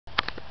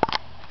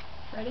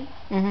Ready?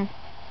 Mhm.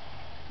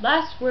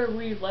 That's where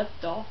we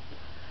left off.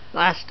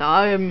 Last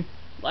time.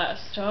 Shut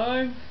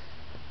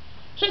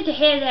the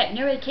hell up.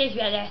 Nobody cares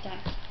about last time.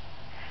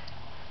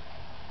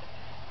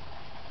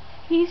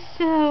 He's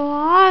so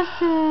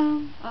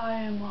awesome. I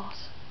am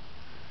awesome.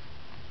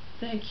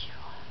 Thank you.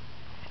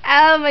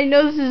 Ow, my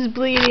nose is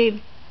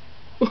bleeding.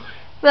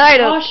 But I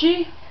don't.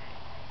 Kashi?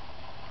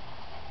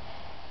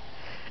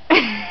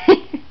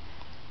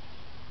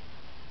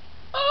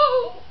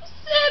 Oh,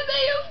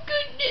 Sebe of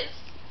goodness.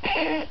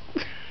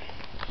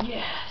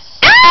 Yes.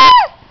 Ah!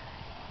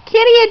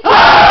 Kitty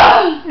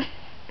Ah!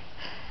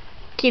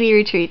 Kitty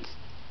retreats.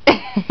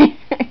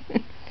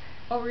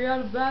 Are we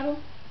out of battle?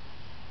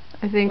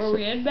 I think Are so.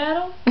 we in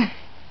battle?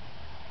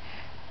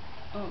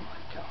 Oh my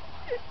god.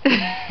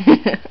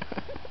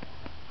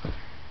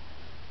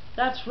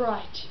 That's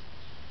right.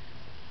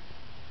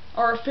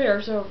 Our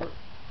affair's over.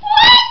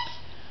 What?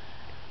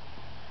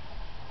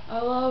 I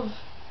love...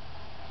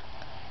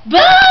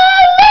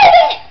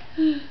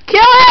 Kill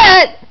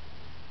it!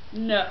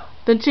 No.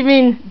 Don't you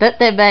mean that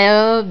they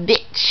bio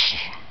bitch?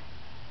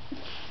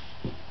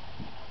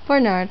 Poor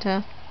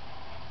Naruto.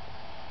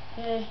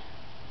 Hey.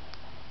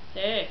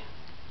 Hey.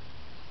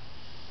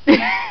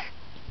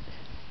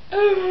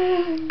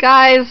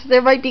 Guys,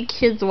 there might be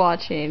kids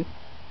watching.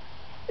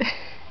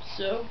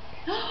 So?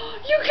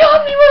 You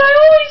got me what I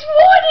always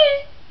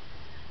wanted!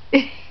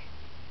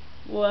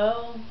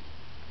 Well,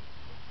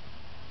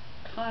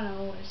 kinda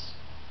always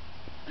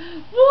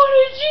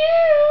wanted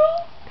you!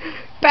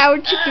 Bow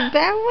chicka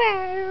bow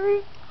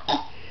wow.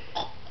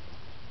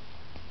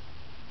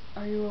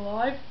 Are you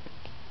alive?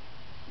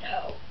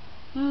 No.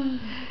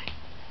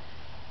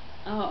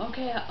 Oh,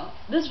 okay.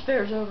 This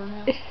affair's over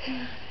now.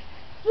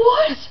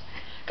 What?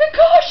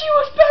 Kakashi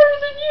was better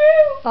than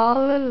you!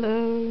 All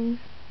alone.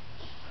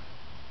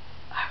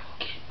 I will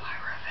get my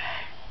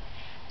revenge.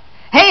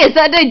 Hey, is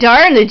that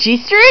Daidara in the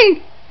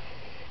G-string?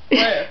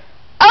 Where?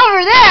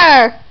 Over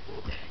there!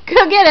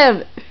 Go get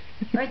him!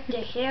 What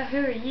the hell? Who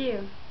are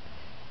you?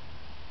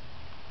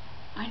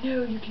 I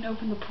know you can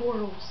open the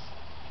portals.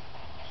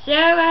 So,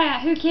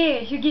 who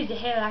cares? Who gives a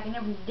hell? I can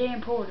open the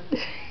damn portal.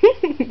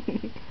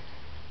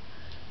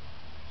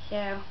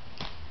 So,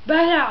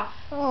 butt off.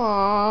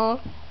 Aww.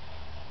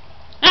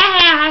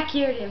 Ah, I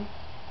killed him.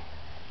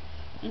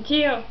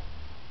 Until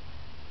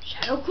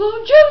Shadow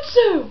Clone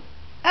Jutsu.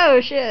 Oh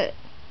shit.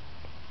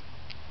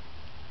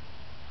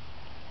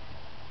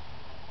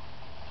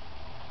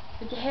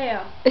 What the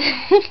hell?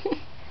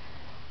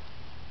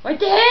 What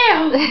the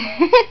hell?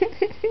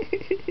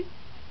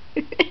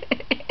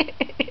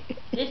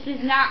 This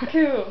is not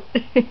cool.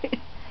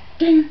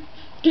 Ding,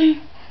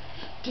 ding,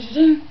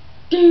 ding,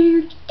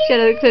 ding.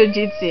 Shadow Clone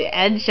Jutsu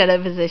and Shadow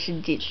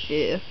Position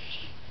Jutsu.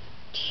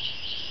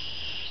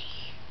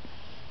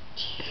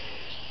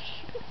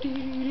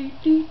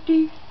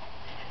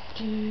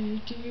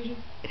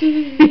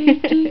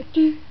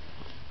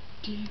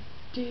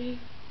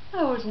 I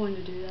always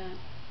wanted to do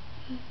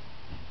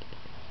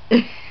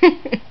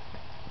that.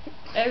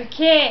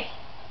 Okay.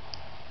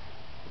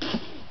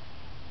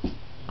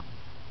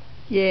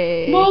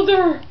 Yay.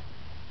 Mother!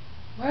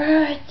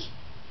 What?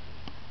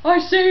 I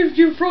saved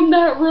you from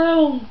that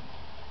realm.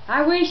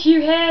 I wish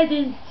you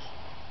hadn't.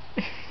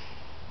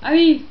 I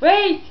mean,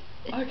 wait.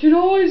 I can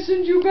always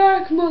send you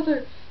back,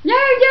 Mother. No,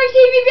 don't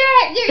send me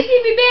back. Don't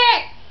send me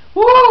back.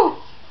 Whoa.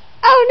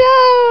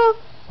 Oh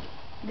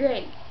no!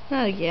 Great.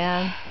 Not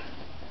again.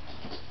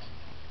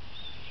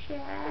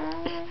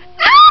 Ah!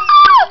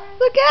 Ah!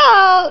 Look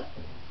out!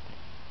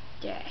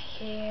 The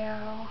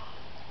hell?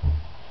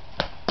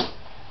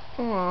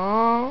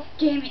 Aww.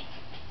 Damn it.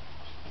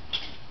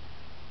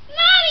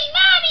 Mommy,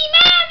 mommy,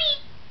 mommy!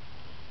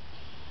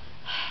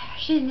 I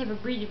should have never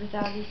breathed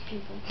without these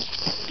people.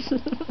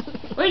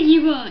 What do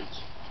you want?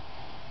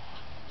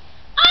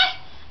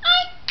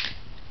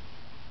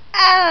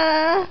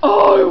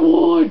 I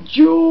want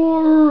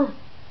your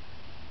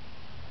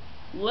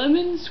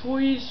lemon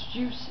squeeze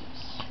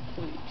juices,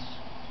 please.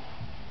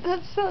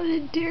 That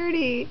sounded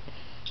dirty.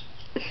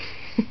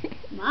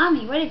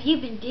 Mommy, what have you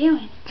been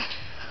doing?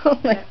 Oh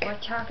my We'll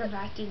god. talk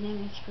about the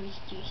lemon squeeze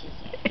juices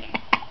later.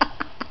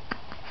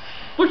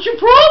 But you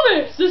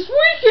promised this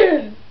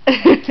weekend!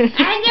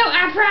 I know,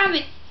 I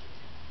promised!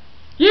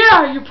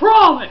 Yeah, you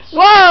promised!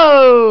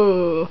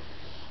 Whoa!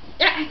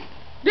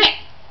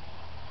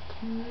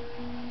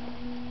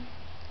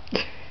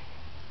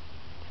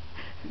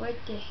 What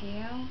the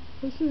hell?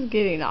 This is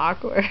getting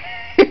awkward.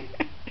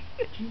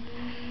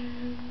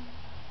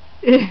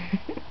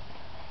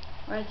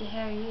 What the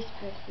hell are you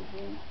supposed to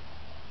do?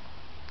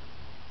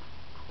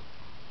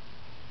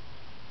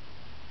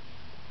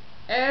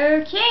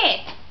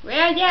 Okay,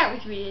 well that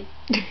was weird.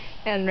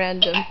 And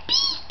random.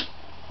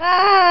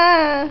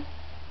 Ah!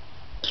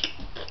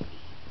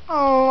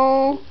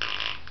 Oh.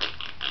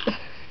 Oh,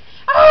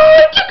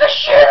 I took a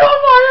shit on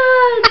my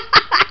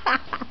head!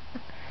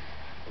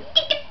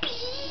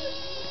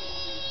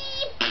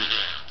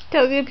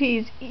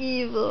 Togepi's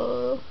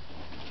evil.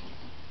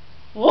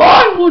 Well,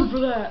 I won for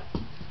that!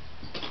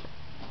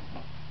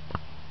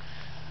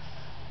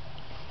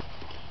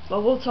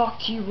 But we'll talk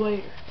to you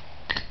later.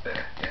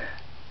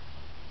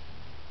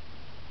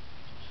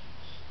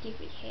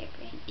 Stupid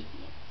hairbrand idiot.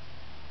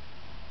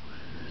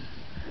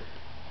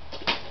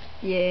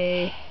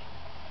 Yay.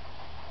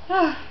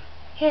 Oh,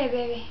 hey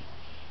baby,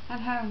 I'm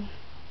home.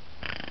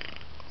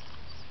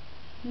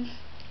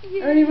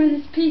 Only one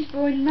that's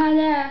peaceful in my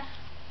life.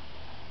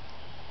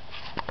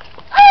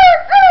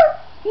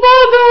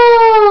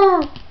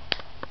 Mother!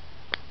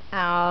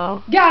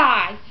 Ow.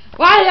 God,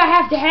 why did I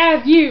have to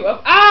have you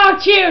of all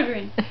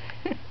children?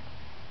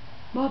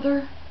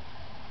 Mother?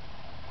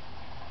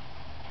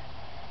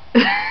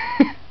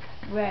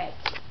 Red.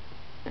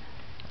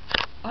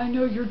 I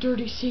know your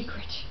dirty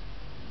secret.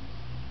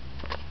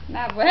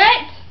 My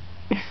what?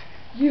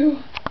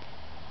 You.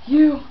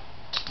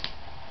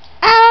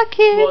 I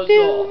can't What's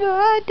do up?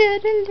 my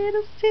dirty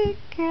little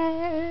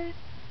secret.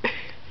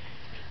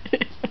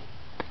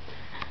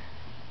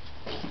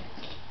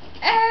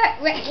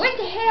 What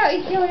the hell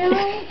is going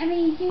on? I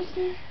mean,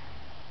 seriously?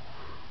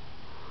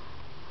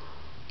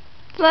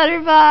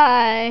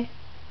 Flutterby.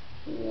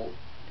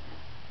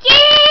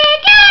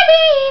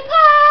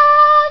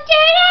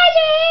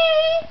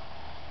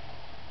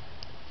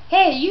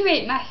 Hey, you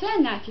ate my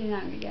son not too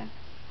long ago.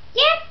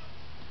 Yep,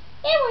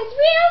 it was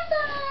real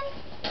fun.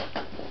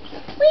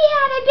 We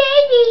had a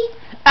baby.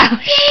 Oh,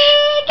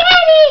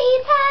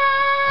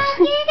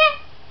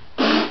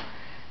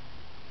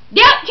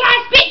 Don't try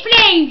to spit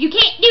flames. You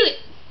can't do it.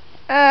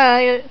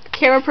 the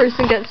camera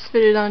person got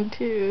spitted on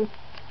too.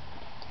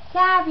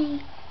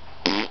 Sorry.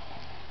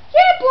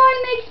 Your boy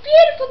makes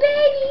beautiful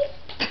babies.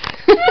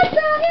 I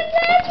saw him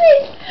last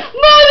week.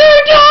 Mother,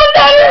 don't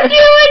let her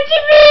do it to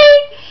me.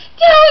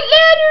 Don't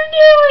let her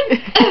do it.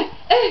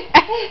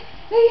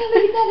 Look at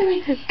another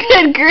one.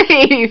 Good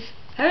grief.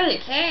 Holy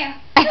cow.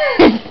 I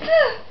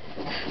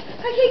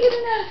can't get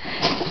enough.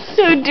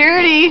 So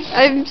dirty.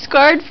 I'm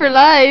scarred for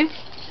life.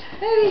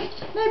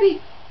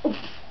 Maybe.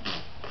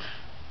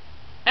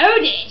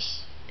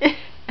 Otis.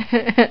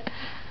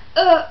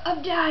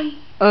 I'm dying.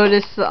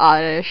 Otis the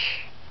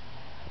Oddish.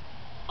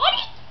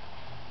 Otis.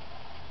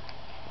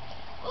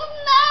 Oh,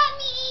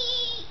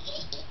 Mommy.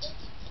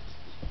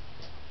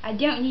 I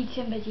don't need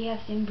somebody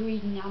else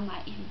inbreeding on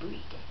my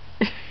inbreeder.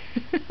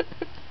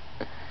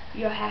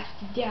 You'll have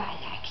to die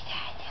like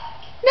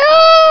Psyduck. No!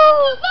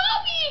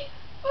 Mommy!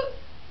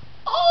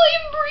 I'll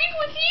inbreed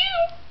with you!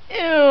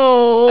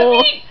 Ew. I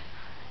mean,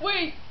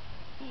 wait,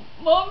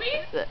 Mommy?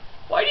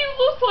 Why do you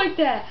look like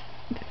that?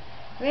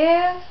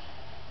 Well,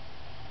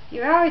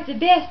 you're always the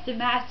best of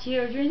my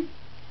children.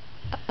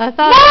 I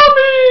thought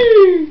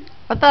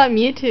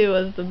Mewtwo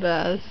was the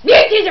best.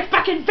 Mewtwo's a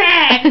fucking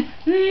fan!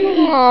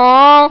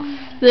 Aww.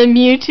 The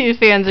Mewtwo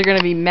fans are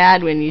gonna be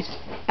mad when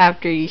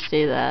after you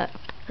say that.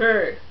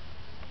 Hey,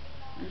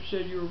 you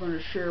said you were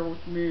gonna share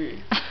with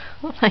me.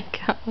 Oh my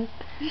god.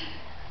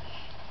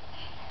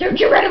 Don't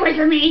you run away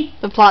from me!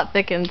 The plot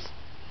thickens.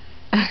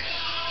 La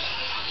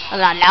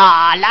la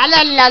la la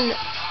la la.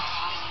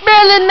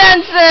 Marilyn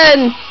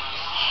Manson!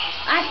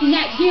 I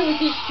cannot deal with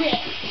this shit.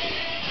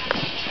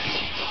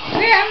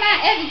 Where are my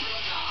other...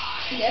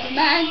 Never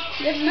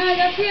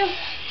mind up here.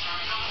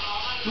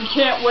 We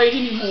can't wait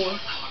anymore.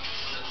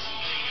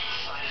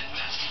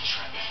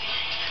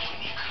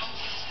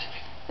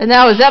 And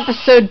that was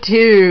episode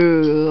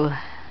 2.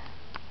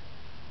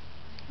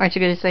 Aren't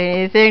you gonna say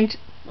anything?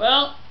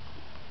 Well...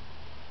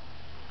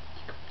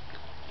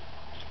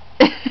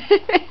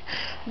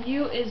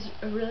 Mew is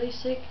a really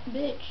sick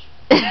bitch.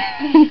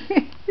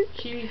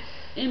 She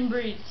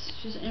inbreeds.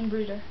 She's an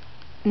inbreeder.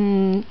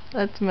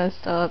 That's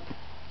messed up.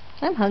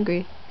 I'm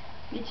hungry.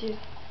 Me too.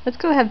 Let's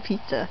go have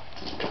pizza.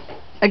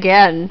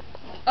 Again.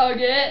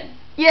 Again.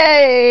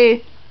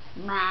 Yay!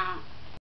 Nah.